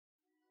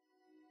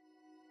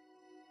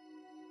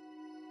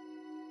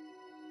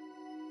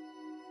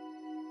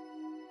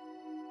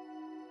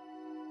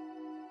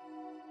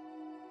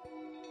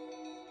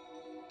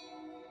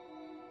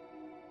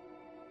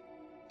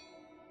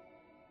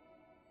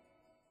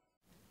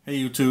Hey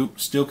YouTube,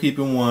 still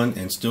keeping one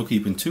and still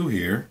keeping two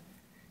here.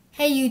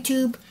 Hey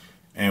YouTube.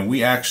 And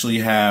we actually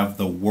have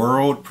the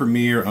world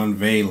premiere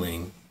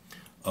unveiling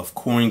of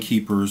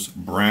CoinKeeper's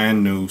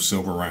brand new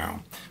silver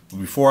round. But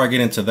before I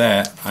get into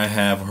that, I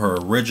have her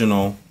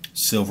original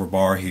silver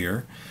bar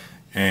here.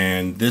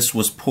 And this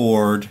was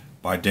poured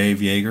by Dave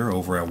Yeager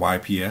over at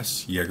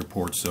YPS, Yeager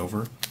Poured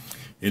Silver.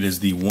 It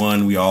is the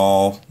one we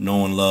all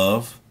know and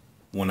love,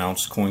 1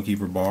 ounce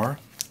CoinKeeper bar.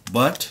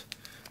 But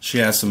she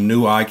has some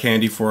new eye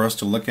candy for us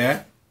to look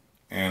at.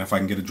 And if I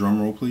can get a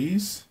drum roll,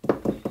 please.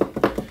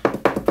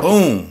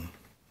 Boom!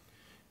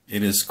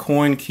 It is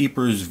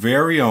CoinKeeper's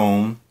very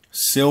own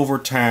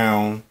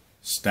SilverTown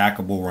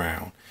stackable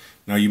round.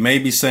 Now you may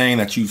be saying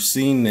that you've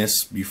seen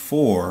this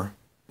before,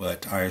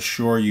 but I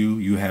assure you,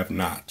 you have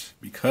not.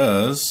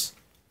 Because,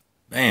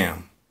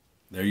 bam,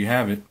 there you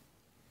have it.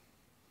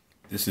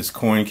 This is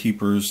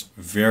CoinKeeper's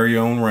very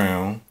own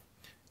round.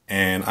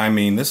 And I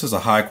mean, this is a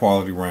high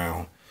quality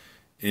round.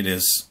 It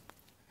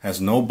has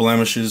no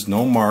blemishes,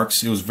 no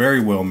marks. It was very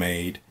well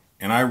made.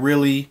 And I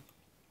really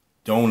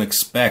don't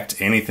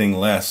expect anything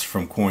less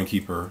from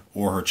CoinKeeper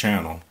or her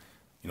channel.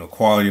 You know,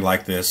 quality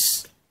like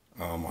this,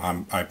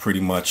 I pretty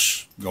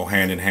much go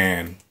hand in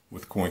hand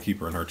with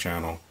CoinKeeper and her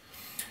channel.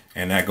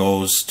 And that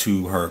goes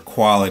to her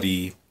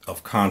quality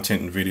of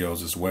content and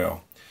videos as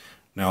well.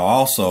 Now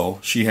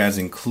also, she has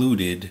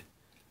included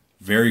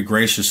very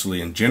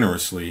graciously and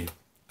generously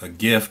a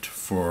gift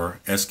for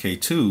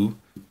SK2.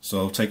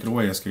 So take it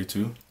away,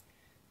 SK2.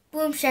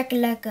 Boom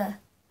shakalaka.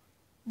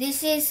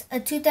 This is a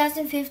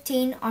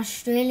 2015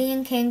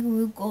 Australian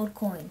kangaroo gold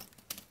coin.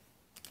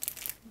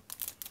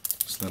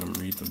 Just let him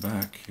read the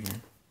back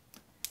here.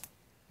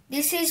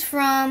 This is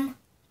from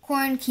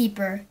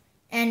CoinKeeper,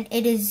 and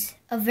it is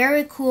a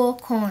very cool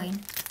coin.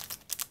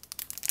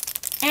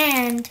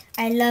 And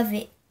I love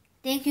it.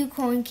 Thank you,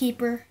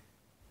 CoinKeeper.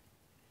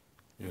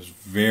 It was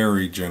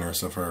very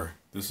generous of her.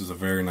 This is a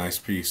very nice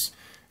piece.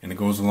 And it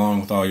goes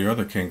along with all your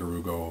other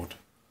kangaroo gold.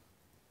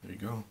 There you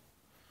go.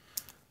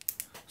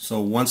 So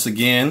once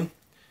again,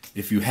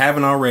 if you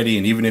haven't already,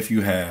 and even if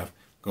you have,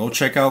 go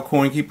check out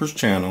CoinKeeper's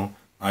channel.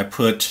 I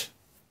put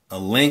a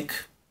link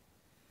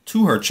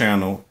to her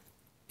channel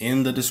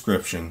in the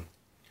description.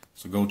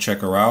 So go check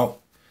her out.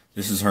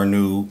 This is her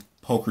new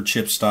poker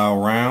chip style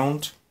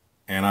round.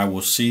 And I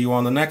will see you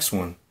on the next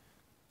one.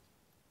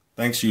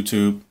 Thanks,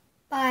 YouTube.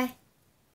 Bye.